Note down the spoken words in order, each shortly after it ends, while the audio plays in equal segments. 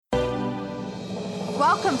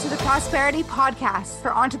Welcome to the Prosperity Podcast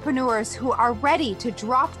for entrepreneurs who are ready to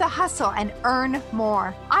drop the hustle and earn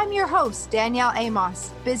more. I'm your host, Danielle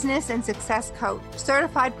Amos, business and success coach,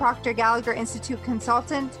 certified Proctor Gallagher Institute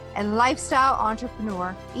consultant, and lifestyle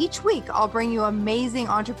entrepreneur. Each week, I'll bring you amazing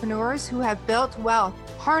entrepreneurs who have built wealth,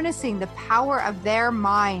 harnessing the power of their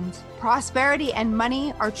mind. Prosperity and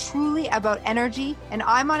money are truly about energy, and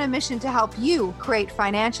I'm on a mission to help you create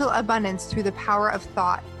financial abundance through the power of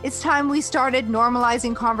thought. It's time we started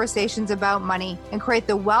normalizing conversations about money and create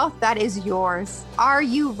the wealth that is yours. Are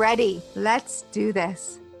you ready? Let's do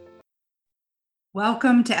this.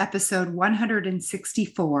 Welcome to episode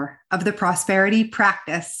 164 of the Prosperity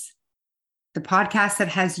Practice, the podcast that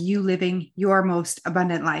has you living your most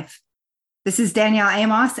abundant life. This is Danielle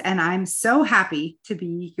Amos, and I'm so happy to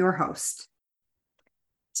be your host.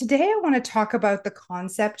 Today, I want to talk about the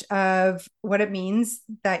concept of what it means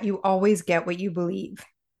that you always get what you believe.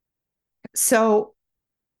 So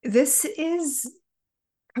this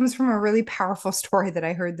comes from a really powerful story that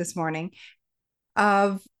I heard this morning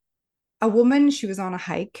of a woman. She was on a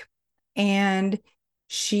hike, and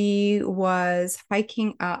she was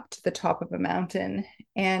hiking up to the top of a mountain,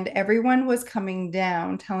 and everyone was coming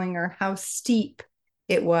down telling her how steep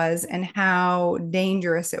it was and how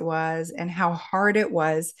dangerous it was and how hard it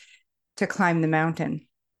was to climb the mountain.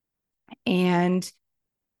 And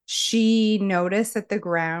she noticed that the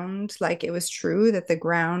ground, like it was true that the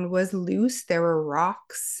ground was loose, there were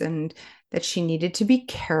rocks, and that she needed to be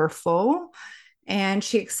careful. And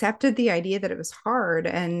she accepted the idea that it was hard,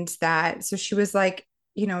 and so she was like,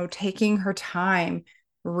 taking her time,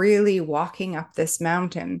 really walking up this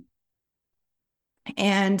mountain.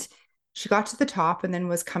 And she got to the top and then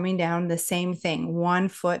was coming down the same thing, one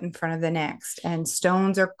foot in front of the next, and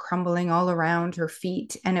stones are crumbling all around her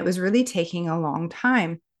feet. And it was really taking a long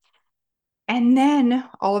time. And then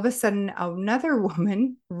all of a sudden, another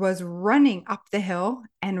woman was running up the hill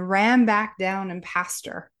and ran back down and past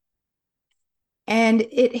her. And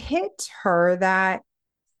it hit her that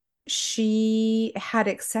she had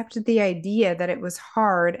accepted the idea that it was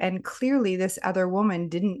hard, and clearly this other woman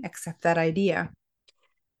didn't accept that idea.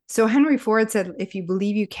 So Henry Ford said, if you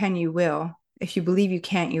believe you can, you will. If you believe you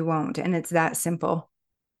can't, you won't. And it's that simple.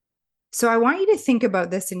 So I want you to think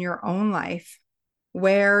about this in your own life,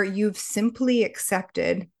 where you've simply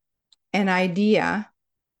accepted an idea,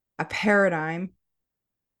 a paradigm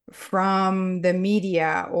from the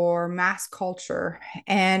media or mass culture,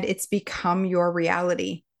 and it's become your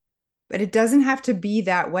reality. But it doesn't have to be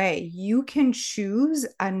that way. You can choose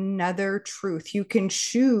another truth. You can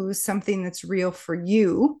choose something that's real for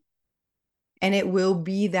you, and it will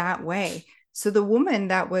be that way. So the woman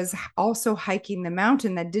that was also hiking the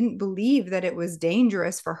mountain, that didn't believe that it was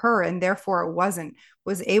dangerous for her, and therefore it wasn't,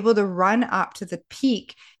 was able to run up to the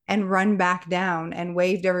peak and run back down and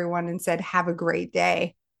waved everyone and said, "Have a great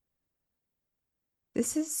day."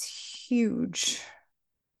 This is huge.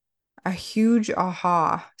 A huge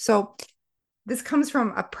aha. So this comes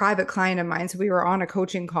from a private client of mine. So we were on a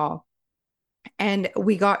coaching call, and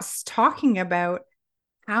we got talking about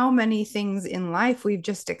how many things in life we've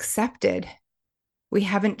just accepted. We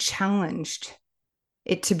haven't challenged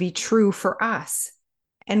it to be true for us.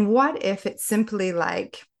 And what if it's simply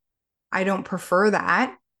like, I don't prefer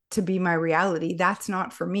that to be my reality. That's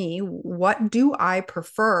not for me. What do I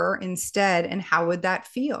prefer instead? And how would that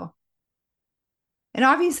feel? And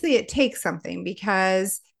obviously it takes something,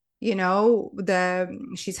 because,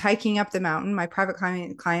 she's hiking up the mountain. My private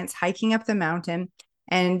client's hiking up the mountain,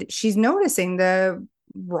 and she's noticing the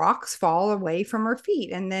rocks fall away from her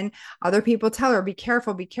feet. And then other people tell her, be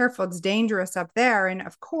careful, it's dangerous up there. And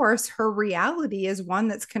of course, her reality is one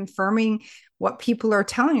that's confirming what people are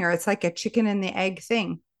telling her. It's like a chicken and the egg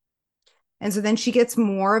thing. And so then she gets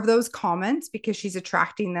more of those comments because she's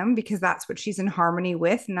attracting them, because that's what she's in harmony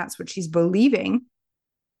with, and that's what she's believing.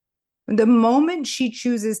 The moment she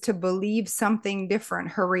chooses to believe something different,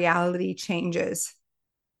 her reality changes.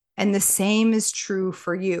 And the same is true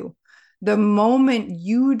for you. The moment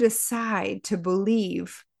you decide to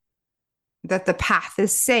believe that the path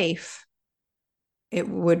is safe, it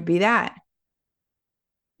would be that.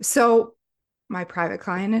 So my private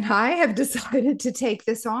client and I have decided to take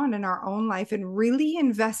this on in our own life and really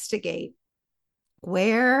investigate,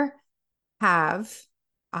 where have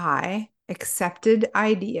I accepted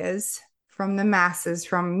ideas from the masses,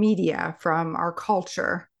 from media, from our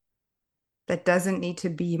culture, that doesn't need to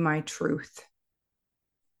be my truth?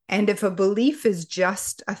 And if a belief is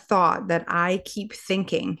just a thought that I keep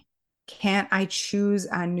thinking, can't I choose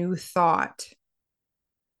a new thought?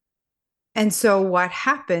 And so what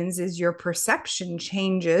happens is your perception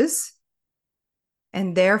changes,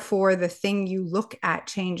 And therefore, the thing you look at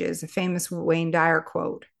changes, a famous Wayne Dyer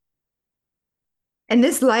quote. And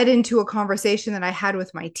this led into a conversation that I had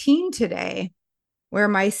with my team today, where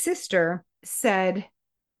my sister said,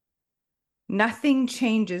 nothing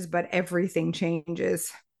changes, but everything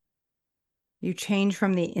changes. You change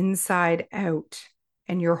from the inside out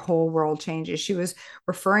and your whole world changes. She was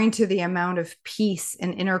referring to the amount of peace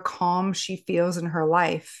and inner calm she feels in her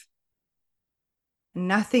life.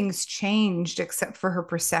 Nothing's changed except for her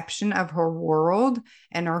perception of her world,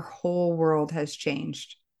 and her whole world has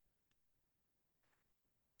changed.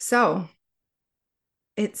 So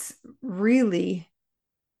it's really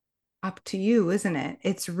up to you, isn't it?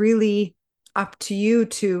 It's really up to you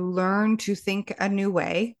to learn to think a new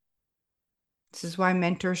way. This is why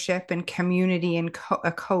mentorship and community and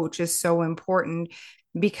a coach is so important,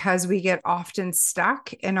 because we get often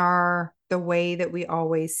stuck in the way that we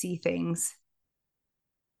always see things.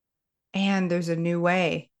 And there's a new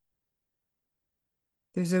way.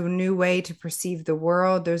 There's a new way to perceive the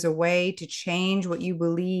world. There's a way to change what you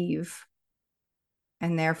believe,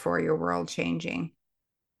 and therefore your world changing.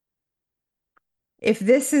 If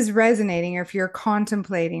this is resonating, or if you're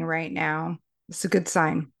contemplating right now, it's a good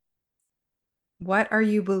sign. What are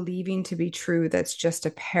you believing to be true that's just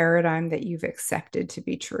a paradigm that you've accepted to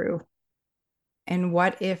be true? And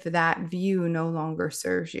what if that view no longer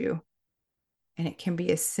serves you? And it can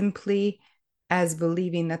be as simply as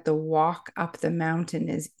believing that the walk up the mountain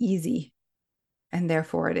is easy, and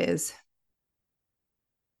therefore it is.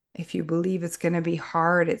 If you believe it's going to be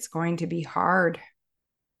hard, it's going to be hard.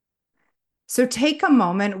 So take a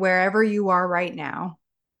moment wherever you are right now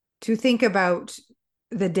to think about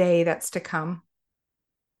the day that's to come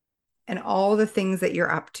and all the things that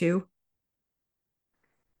you're up to.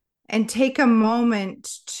 And take a moment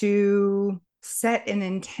to set an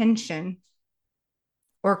intention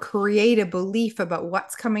or create a belief about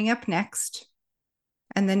what's coming up next,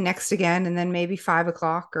 and then next again, and then maybe 5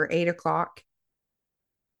 o'clock or 8 o'clock.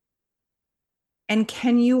 And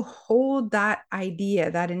can you hold that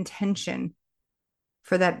idea, that intention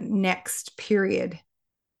for that next period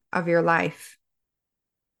of your life?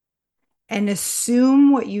 And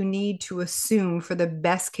assume what you need to assume for the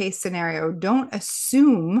best case scenario. Don't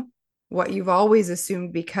assume what you've always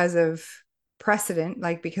assumed because of precedent,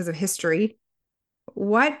 like because of history.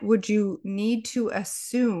 What would you need to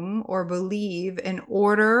assume or believe in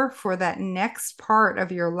order for that next part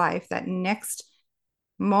of your life, that next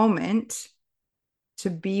moment, to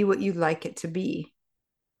be what you'd like it to be?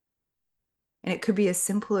 And it could be as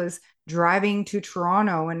simple as driving to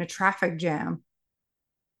Toronto in a traffic jam.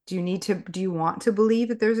 Do you want to believe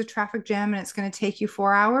that there's a traffic jam and it's going to take you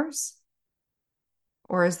 4 hours?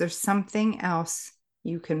 Or is there something else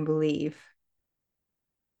you can believe?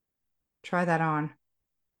 Try that on.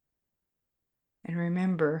 And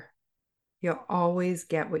remember, you'll always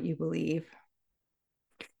get what you believe.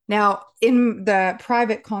 Now, in the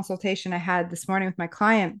private consultation I had this morning with my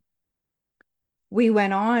client, we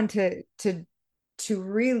went on to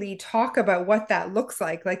really talk about what that looks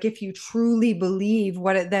like if you truly believe,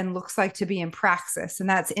 what it then looks like to be in praxis. And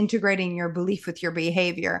that's integrating your belief with your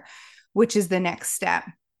behavior, which is the next step.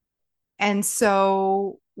 And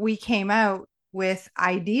so we came out with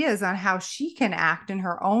ideas on how she can act in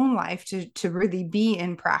her own life to really be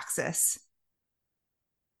in praxis.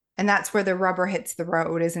 And that's where the rubber hits the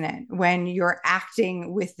road, isn't it? When you're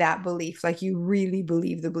acting with that belief, like you really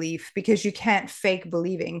believe the belief, because you can't fake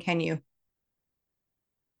believing, can you?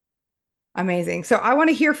 Amazing. So I want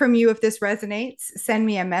to hear from you if this resonates. Send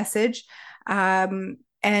me a message. And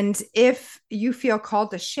if you feel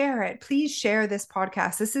called to share it, please share this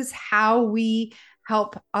podcast. This is how we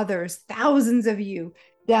help others. Thousands of you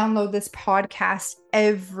download this podcast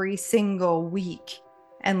every single week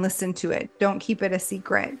and listen to it. Don't keep it a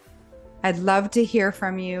secret. I'd love to hear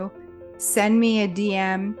from you. Send me a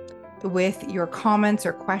DM with your comments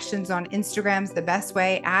or questions on Instagram's the best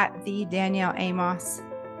way, at the Danielle Amos.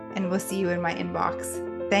 And we'll see you in my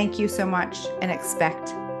inbox. Thank you so much, and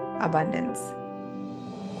expect abundance.